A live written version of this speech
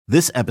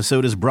This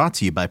episode is brought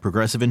to you by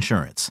Progressive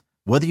Insurance.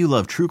 Whether you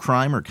love true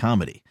crime or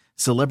comedy,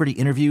 celebrity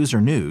interviews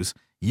or news,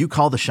 you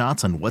call the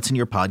shots on what's in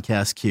your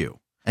podcast queue.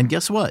 And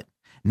guess what?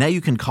 Now you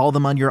can call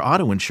them on your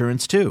auto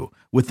insurance too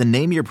with the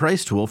Name Your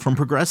Price tool from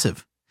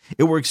Progressive.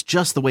 It works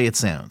just the way it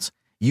sounds.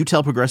 You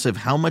tell Progressive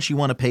how much you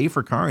want to pay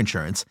for car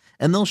insurance,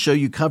 and they'll show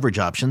you coverage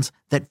options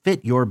that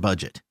fit your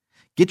budget.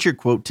 Get your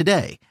quote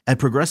today at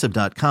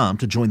Progressive.com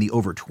to join the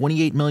over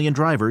 28 million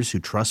drivers who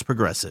trust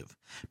Progressive.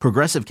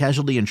 Progressive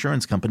Casualty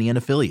Insurance Company and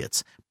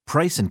Affiliates.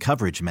 Price and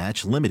coverage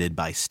match limited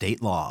by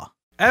state law.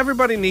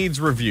 Everybody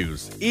needs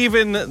reviews,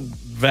 even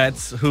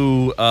vets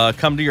who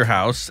come to your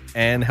house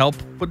and help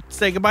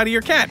say goodbye to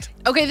your cat.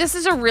 Okay, this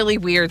is a really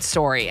weird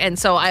story, and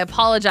so I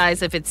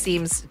apologize if it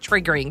seems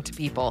triggering to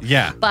people.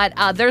 Yeah. But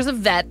there's a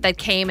vet that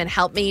came and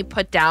helped me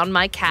put down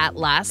my cat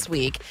last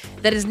week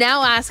that is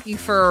now asking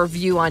for a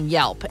review on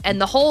Yelp,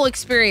 and the whole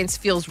experience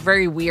feels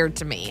very weird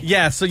to me.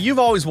 Yeah, so you've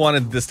always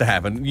wanted this to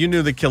happen. You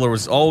knew the killer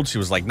was old. She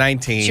was like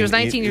 19. She was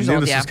 19 years old, You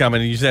knew this was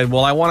coming, and you said,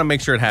 well, I want to make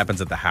sure it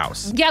happens at the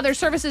house. Yeah, there's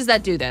services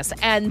that do this,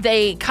 and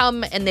they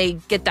come and they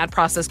get that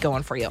process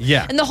going for you.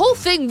 Yeah. And the whole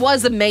thing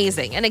was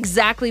amazing and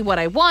exactly what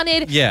I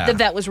wanted. Yeah. The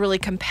vet was really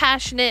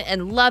compassionate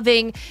and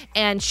loving,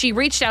 and she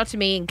reached out to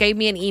me and gave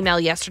me an email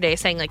yesterday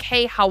saying, like,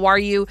 hey, how are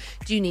you?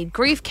 Do you need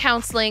grief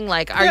counseling?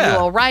 Like, are you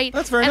all right?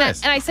 That's very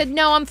nice. And I said,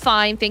 no, I'm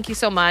fine. Thank you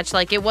so much.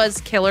 Like, it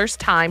was Killer's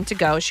time to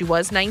go. She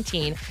was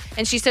 19.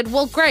 And she said,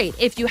 well, great.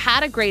 If you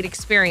had a great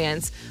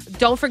experience,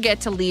 don't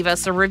forget to leave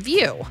us a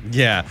review.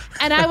 Yeah.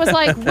 And I was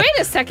like, wait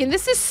a second,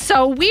 this is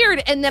so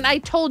weird. And then I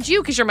told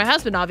you, because you're my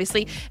husband,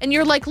 obviously, and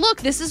you're like,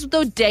 look, this is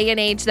the day and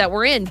age that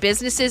we're in.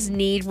 Businesses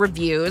need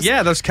reviews.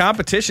 Yeah, there's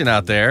competition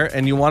out there,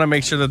 and you want to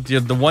make sure that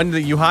the one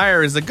that you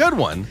hire is a good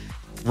one.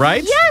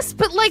 Right? Yes,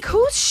 but like,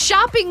 who's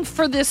shopping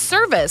for this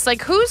service?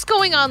 Like, who's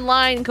going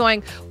online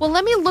going, well,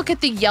 let me look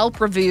at the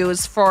Yelp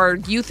reviews for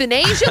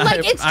euthanasia? Like,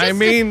 it's just... I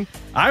mean,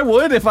 I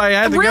would if I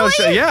had to really?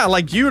 go. Yeah,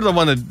 like you're the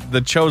one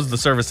that chose the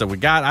service that we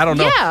got. I don't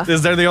know. Yeah.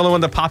 Is there the only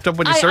one that popped up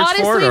when you searched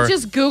for it? I honestly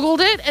just Googled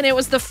it, and it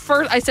was the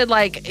first. I said,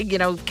 like,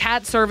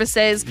 cat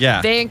services,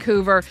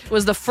 Vancouver. It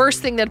was the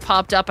first thing that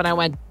popped up, and I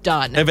went,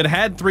 done. If it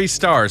had 3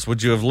 stars,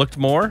 would you have looked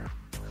more?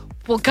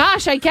 Well,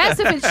 gosh, I guess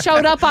if it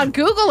showed up on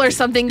Google or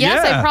something,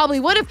 yes, Yeah. I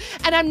probably would have.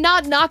 And I'm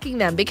not knocking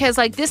them because,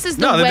 like, this is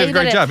the way that... No, they did a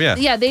great job, yeah.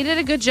 Yeah, they did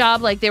a good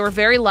job. Like, they were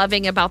very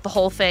loving about the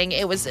whole thing.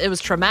 It was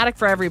traumatic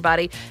for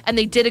everybody, and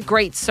they did a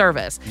great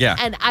service. Yeah.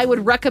 And I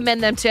would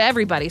recommend them to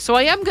everybody. So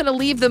I am going to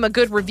leave them a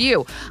good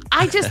review.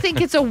 I just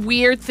think it's a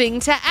weird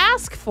thing to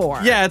ask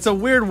for. Yeah, it's a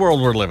weird world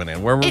we're living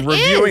in where we're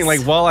reviewing,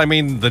 like, well, I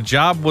mean, the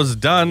job was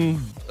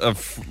done...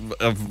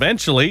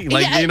 eventually,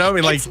 like, yeah, you know, I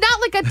mean, like, it's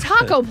not like a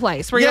taco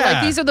place where you're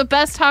like, these are the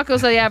best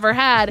tacos I ever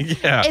had.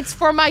 Yeah. It's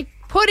for my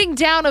putting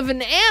down of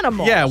an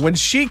animal. Yeah, when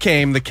she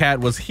came, the cat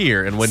was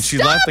here, and when she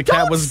left, the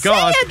cat was gone.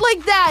 Don't say it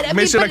like that.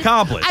 Mission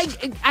accomplished.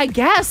 I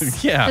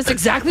guess. Yeah. That's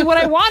exactly what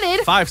I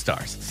wanted. 5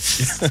 stars.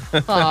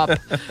 Stop.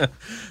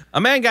 A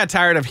man got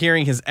tired of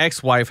hearing his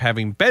ex-wife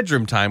having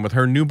bedroom time with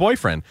her new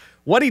boyfriend.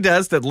 What he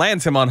does that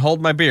lands him on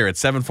Hold My Beer at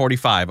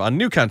 7:45 on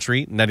New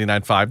Country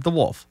 99.5 The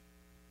Wolf.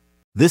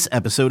 This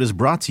episode is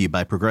brought to you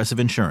by Progressive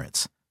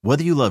Insurance.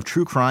 Whether you love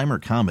true crime or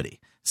comedy,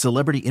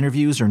 celebrity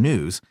interviews or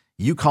news,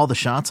 you call the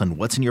shots on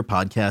what's in your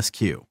podcast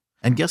queue.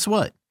 And guess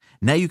what?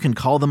 Now you can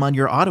call them on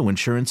your auto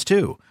insurance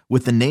too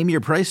with the Name Your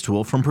Price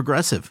tool from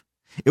Progressive.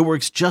 It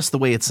works just the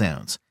way it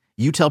sounds.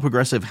 You tell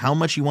Progressive how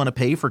much you want to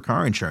pay for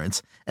car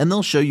insurance, and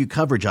they'll show you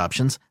coverage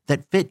options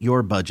that fit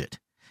your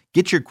budget.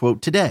 Get your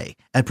quote today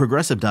at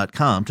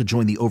Progressive.com to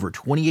join the over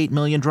 28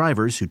 million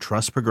drivers who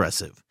trust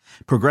Progressive.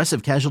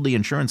 Progressive Casualty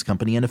Insurance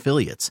Company and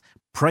Affiliates.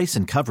 Price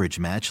and coverage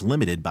match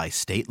limited by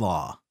state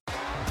law.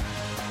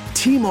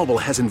 T-Mobile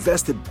has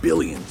invested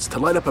billions to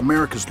light up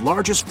America's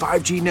largest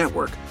 5G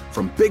network,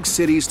 from big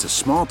cities to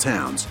small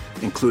towns,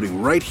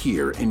 including right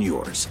here in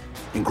yours.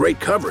 And great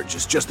coverage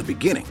is just the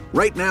beginning.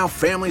 Right now,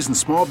 families and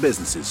small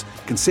businesses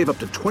can save up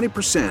to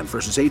 20%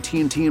 versus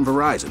AT&T and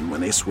Verizon when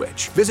they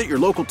switch. Visit your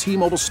local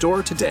T-Mobile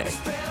store today.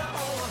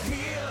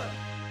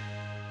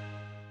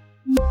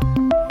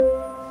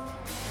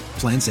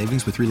 Plan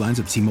savings with 3 lines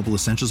of T-Mobile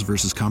Essentials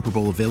versus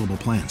comparable available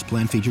plans.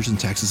 Plan features and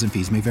taxes and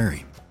fees may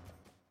vary.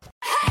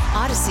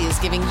 Odyssey is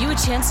giving you a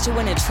chance to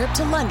win a trip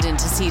to London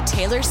to see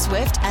Taylor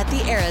Swift at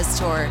the Eras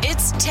Tour.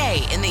 It's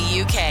Tay in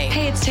the UK.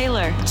 Hey, it's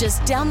Taylor.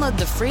 Just download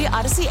the free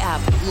Odyssey app,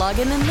 log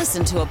in and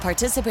listen to a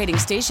participating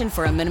station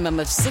for a minimum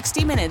of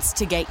 60 minutes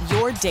to get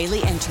your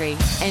daily entry.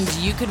 And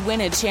you could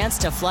win a chance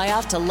to fly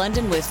off to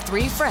London with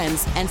 3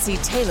 friends and see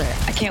Taylor.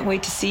 I can't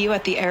wait to see you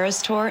at the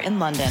Eras Tour in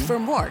London. For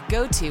more,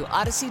 go to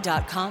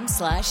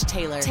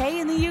odyssey.com/Taylor. Tay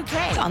in the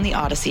UK. It's on the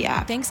Odyssey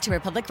app. Thanks to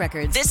Republic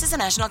Records. This is a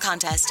national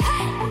contest.